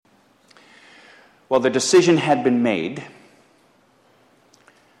Well, the decision had been made.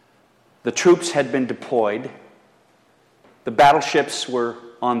 The troops had been deployed. The battleships were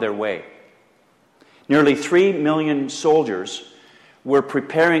on their way. Nearly 3 million soldiers were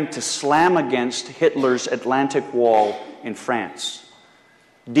preparing to slam against Hitler's Atlantic Wall in France.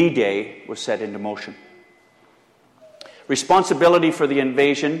 D-Day was set into motion. Responsibility for the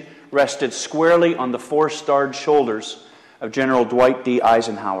invasion rested squarely on the four-starred shoulders of General Dwight D.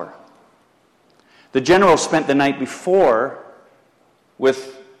 Eisenhower. The general spent the night before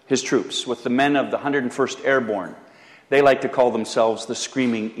with his troops, with the men of the 101st Airborne. They like to call themselves the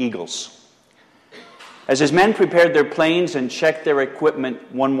Screaming Eagles. As his men prepared their planes and checked their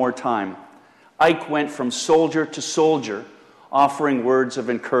equipment one more time, Ike went from soldier to soldier, offering words of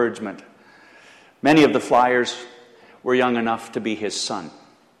encouragement. Many of the flyers were young enough to be his son.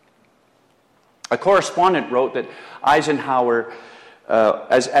 A correspondent wrote that Eisenhower,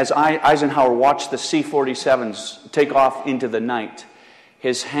 as Eisenhower watched the C-47s take off into the night,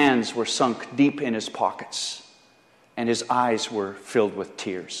 his hands were sunk deep in his pockets, and his eyes were filled with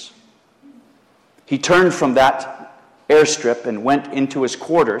tears. He turned from that airstrip and went into his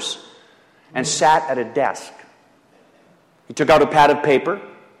quarters and sat at a desk. He took out a pad of paper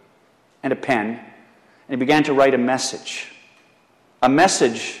and a pen, and he began to write a message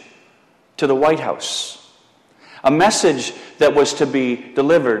to the White House, a message that was to be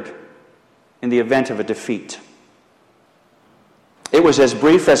delivered in the event of a defeat. It was as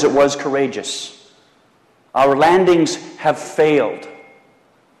brief as it was courageous. Our landings have failed.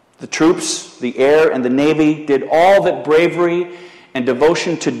 The troops, the air, and the Navy did all that bravery and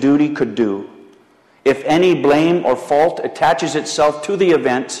devotion to duty could do. If any blame or fault attaches itself to the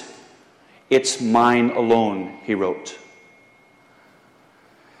event, it's mine alone, he wrote.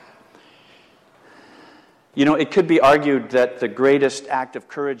 You know, it could be argued that the greatest act of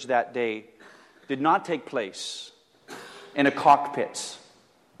courage that day did not take place in a cockpit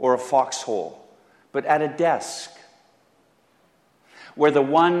or a foxhole, but at a desk where the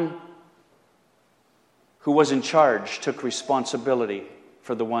one who was in charge took responsibility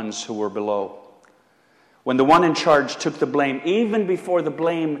for the ones who were below. When the one in charge took the blame, even before the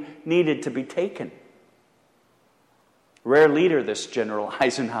blame needed to be taken. Rare leader, this General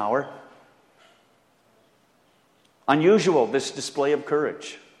Eisenhower. Unusual, this display of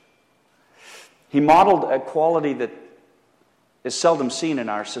courage. He modeled a quality that is seldom seen in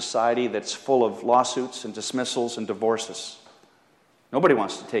our society that's full of lawsuits and dismissals and divorces. Nobody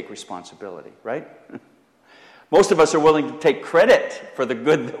wants to take responsibility, right? Most of us are willing to take credit for the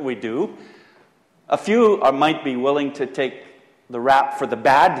good that we do. A few might be willing to take the rap for the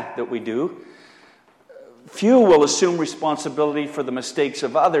bad that we do. Few will assume responsibility for the mistakes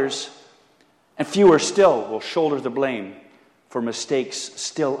of others, and fewer still will shoulder the blame for mistakes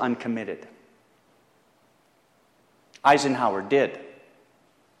still uncommitted. Eisenhower did.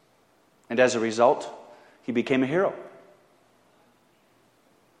 And as a result, he became a hero.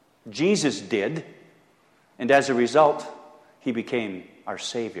 Jesus did, and as a result, he became our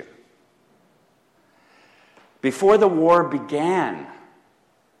Savior. Before the war began,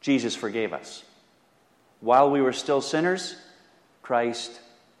 Jesus forgave us. While we were still sinners, Christ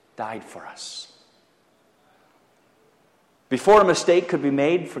died for us. Before a mistake could be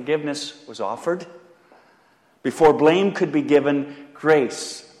made, forgiveness was offered. Before blame could be given,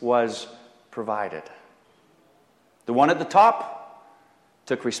 grace was provided. The one at the top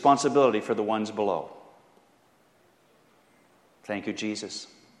took responsibility for the ones below. Thank you, Jesus.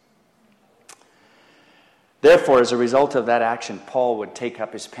 Therefore, as a result of that action, Paul would take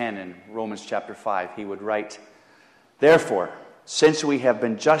up his pen in Romans chapter 5. He would write, "Therefore, since we have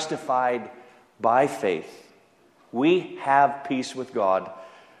been justified by faith, we have peace with God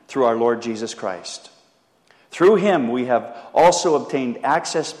through our Lord Jesus Christ. Through him we have also obtained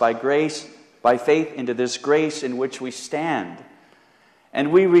access by grace, by faith into this grace in which we stand.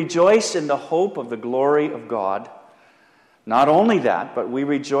 And we rejoice in the hope of the glory of God. Not only that, but we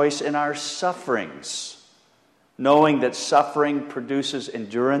rejoice in our sufferings, knowing that suffering produces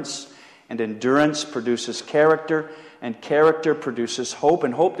endurance, and endurance produces character, and character produces hope.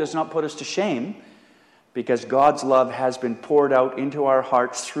 And hope does not put us to shame, because God's love has been poured out into our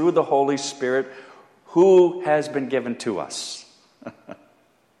hearts through the Holy Spirit, who has been given to us."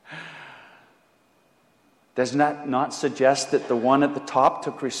 Does that not suggest that the one at the top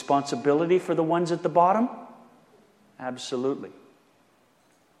took responsibility for the ones at the bottom? Absolutely.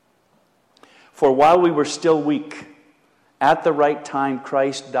 For while we were still weak, at the right time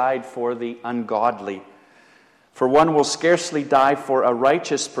Christ died for the ungodly. For one will scarcely die for a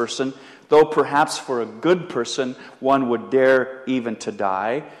righteous person, though perhaps for a good person one would dare even to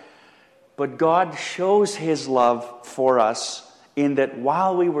die. But God shows His love for us in that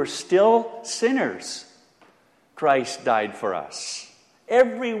while we were still sinners, Christ died for us.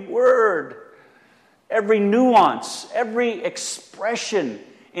 Every word, every nuance, every expression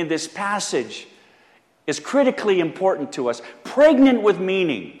in this passage is critically important to us, pregnant with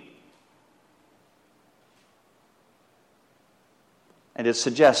meaning. And it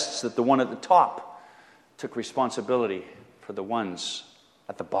suggests that the one at the top took responsibility for the ones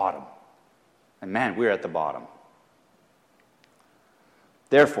at the bottom. And man, we're at the bottom.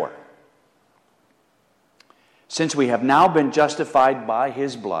 Therefore, since we have now been justified by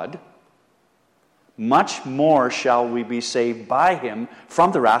His blood, much more shall we be saved by Him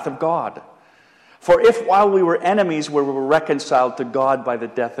from the wrath of God. For if while we were enemies we were reconciled to God by the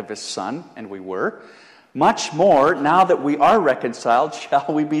death of His Son, and we were, much more, now that we are reconciled, shall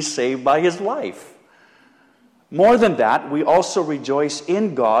we be saved by His life. More than that, we also rejoice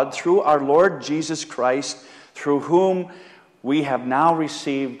in God through our Lord Jesus Christ, through whom we have now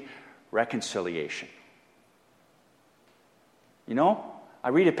received reconciliation. You know, I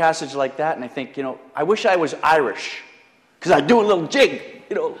read a passage like that and I think, I wish I was Irish, because I'd do a little jig,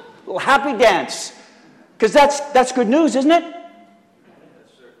 a little happy dance. Because that's good news, isn't it?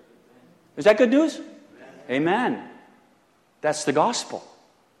 Is that good news? Amen. That's the gospel.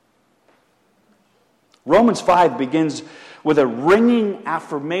 Romans 5 begins with a ringing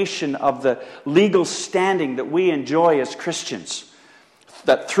affirmation of the legal standing that we enjoy as Christians.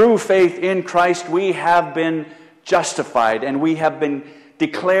 That through faith in Christ we have been justified and we have been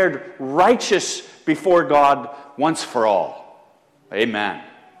declared righteous before God once for all. Amen.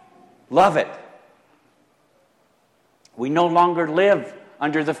 Love it. We no longer live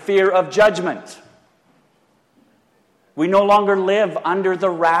under the fear of judgment. We no longer live under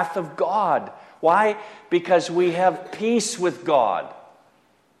the wrath of God. Why? Because we have peace with God.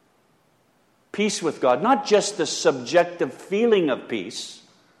 Peace with God. Not just the subjective feeling of peace,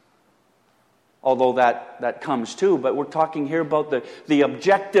 although that comes too, but we're talking here about the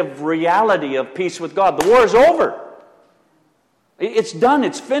objective reality of peace with God. The war is over. It's done.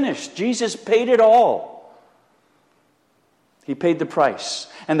 It's finished. Jesus paid it all. He paid the price.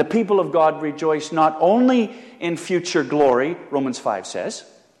 And the people of God rejoice not only in future glory, Romans 5 says,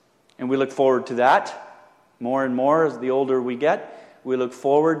 and we look forward to that more and more as the older we get. We look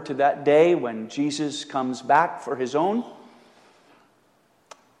forward to that day when Jesus comes back for His own.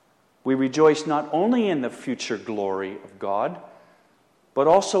 We rejoice not only in the future glory of God, but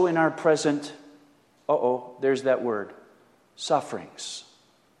also in our present, there's that word, sufferings.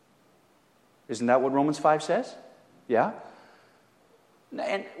 Isn't that what Romans 5 says? Yeah?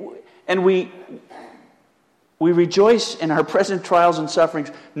 And we rejoice in our present trials and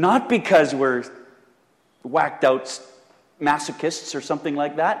sufferings, not because we're whacked out masochists or something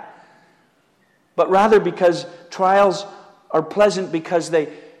like that, but rather because trials are pleasant because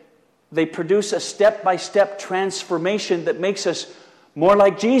they produce a step-by-step transformation that makes us more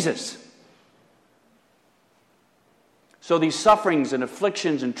like Jesus. So these sufferings and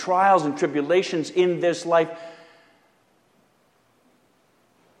afflictions and trials and tribulations in this life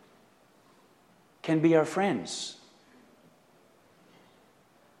can be our friends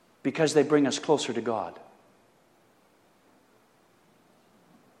because they bring us closer to God.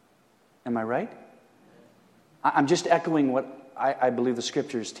 Am I right? I'm just echoing what I believe the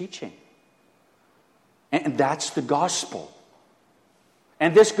Scripture is teaching. And that's the gospel.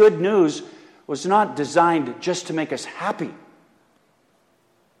 And this good news was not designed just to make us happy,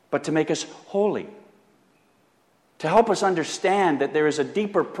 but to make us holy. To help us understand that there is a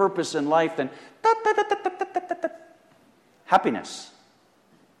deeper purpose in life than happiness.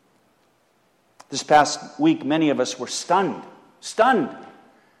 This past week, many of us were stunned,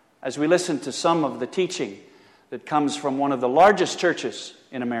 as we listened to some of the teaching that comes from one of the largest churches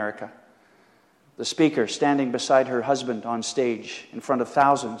in America. The speaker, standing beside her husband on stage in front of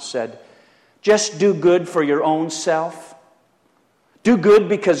thousands, said, "Just do good for your own self. Do good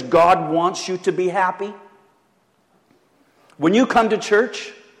because God wants you to be happy. When you come to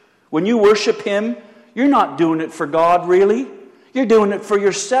church, when you worship Him, you're not doing it for God, really. You're doing it for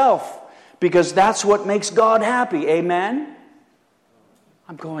yourself, because that's what makes God happy. Amen?"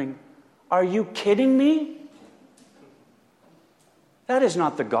 I'm going, are you kidding me? That is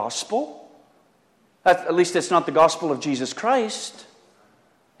not the gospel. At least it's not the gospel of Jesus Christ.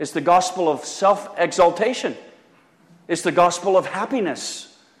 It's the gospel of self-exaltation. It's the gospel of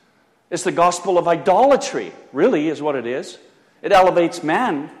happiness. It's the gospel of idolatry, really, is what it is. It elevates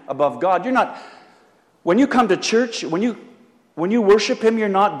man above God. When you come to church, when you worship Him, you're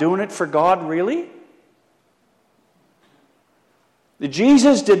not doing it for God, really?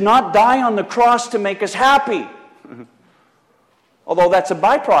 Jesus did not die on the cross to make us happy. Although that's a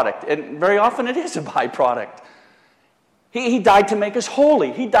byproduct, and very often it is a byproduct. He died to make us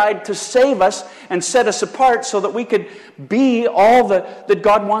holy. He died to save us and set us apart so that we could be all that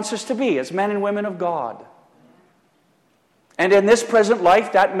God wants us to be as men and women of God. And in this present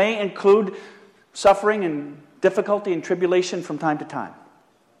life, that may include suffering and difficulty and tribulation from time to time.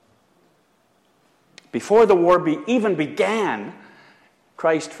 Before the war even began,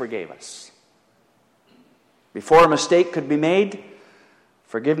 Christ forgave us. Before a mistake could be made,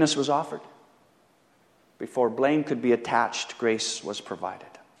 forgiveness was offered. Before blame could be attached, grace was provided.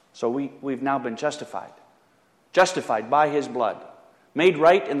 So we've now been justified. Justified by His blood. Made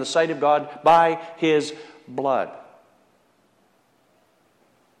right in the sight of God by His blood.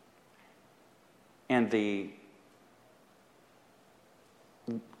 And the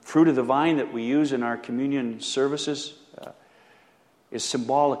fruit of the vine that we use in our communion services is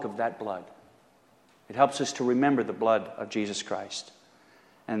symbolic of that blood. It helps us to remember the blood of Jesus Christ.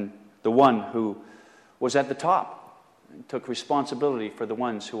 And the one who was at the top and took responsibility for the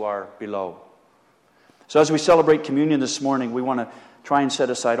ones who are below. So as we celebrate communion this morning, we want to try and set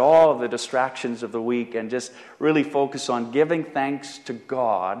aside all of the distractions of the week and just really focus on giving thanks to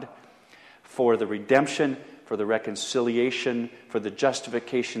God for the redemption, for the reconciliation, for the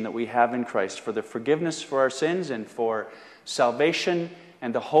justification that we have in Christ, for the forgiveness for our sins and for salvation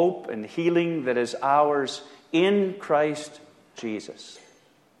and the hope and healing that is ours in Christ Jesus.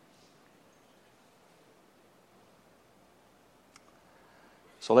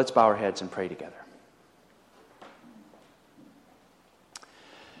 So let's bow our heads and pray together.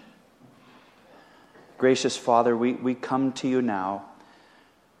 Gracious Father, we come to you now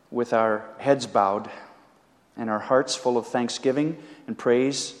with our heads bowed and our hearts full of thanksgiving and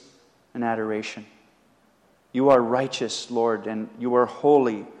praise and adoration. You are righteous, Lord, and you are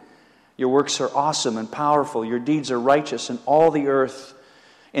holy. Your works are awesome and powerful. Your deeds are righteous in all the earth,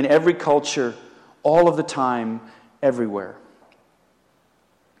 in every culture, all of the time, everywhere.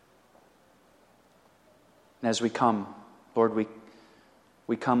 And as we come, Lord,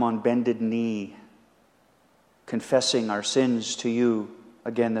 we come on bended knee, confessing our sins to you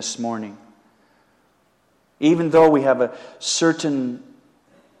again this morning. Even though we have a certain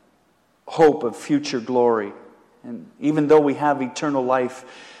hope of future glory, and even though we have eternal life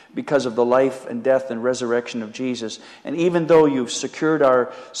because of the life and death and resurrection of Jesus, and even though you've secured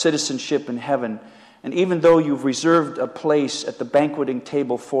our citizenship in heaven, and even though you've reserved a place at the banqueting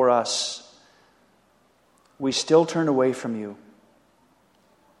table for us, we still turn away from you.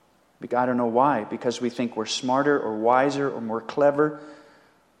 I don't know why, because we think we're smarter or wiser or more clever.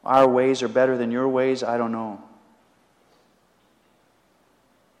 Our ways are better than your ways. I don't know.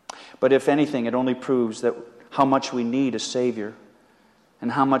 But if anything, it only proves that how much we need a Savior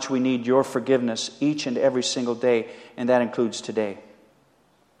and how much we need your forgiveness each and every single day, and that includes today.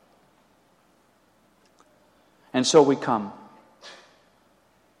 And so we come.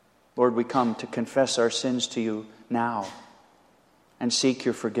 Lord, we come to confess our sins to you now and seek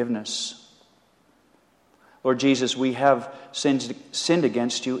your forgiveness. Lord Jesus, we have sinned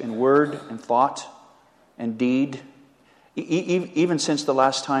against you in word and thought and deed, even since the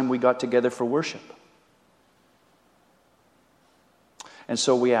last time we got together for worship. And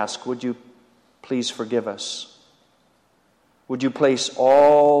so we ask, would you please forgive us? Would you place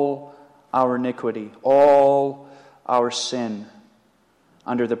all our iniquity, all our sin,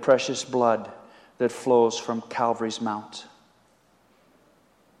 under the precious blood that flows from Calvary's Mount?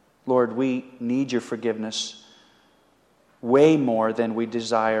 Lord, we need your forgiveness way more than we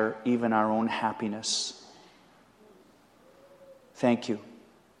desire even our own happiness. Thank you.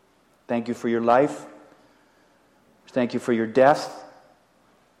 Thank you for your life. Thank you for your death.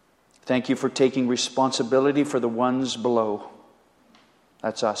 Thank you for taking responsibility for the ones below.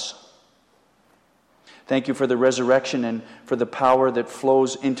 That's us. Thank you for the resurrection and for the power that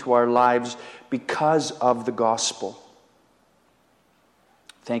flows into our lives because of the gospel.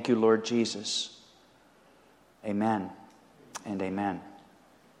 Thank you, Lord Jesus. Amen and amen.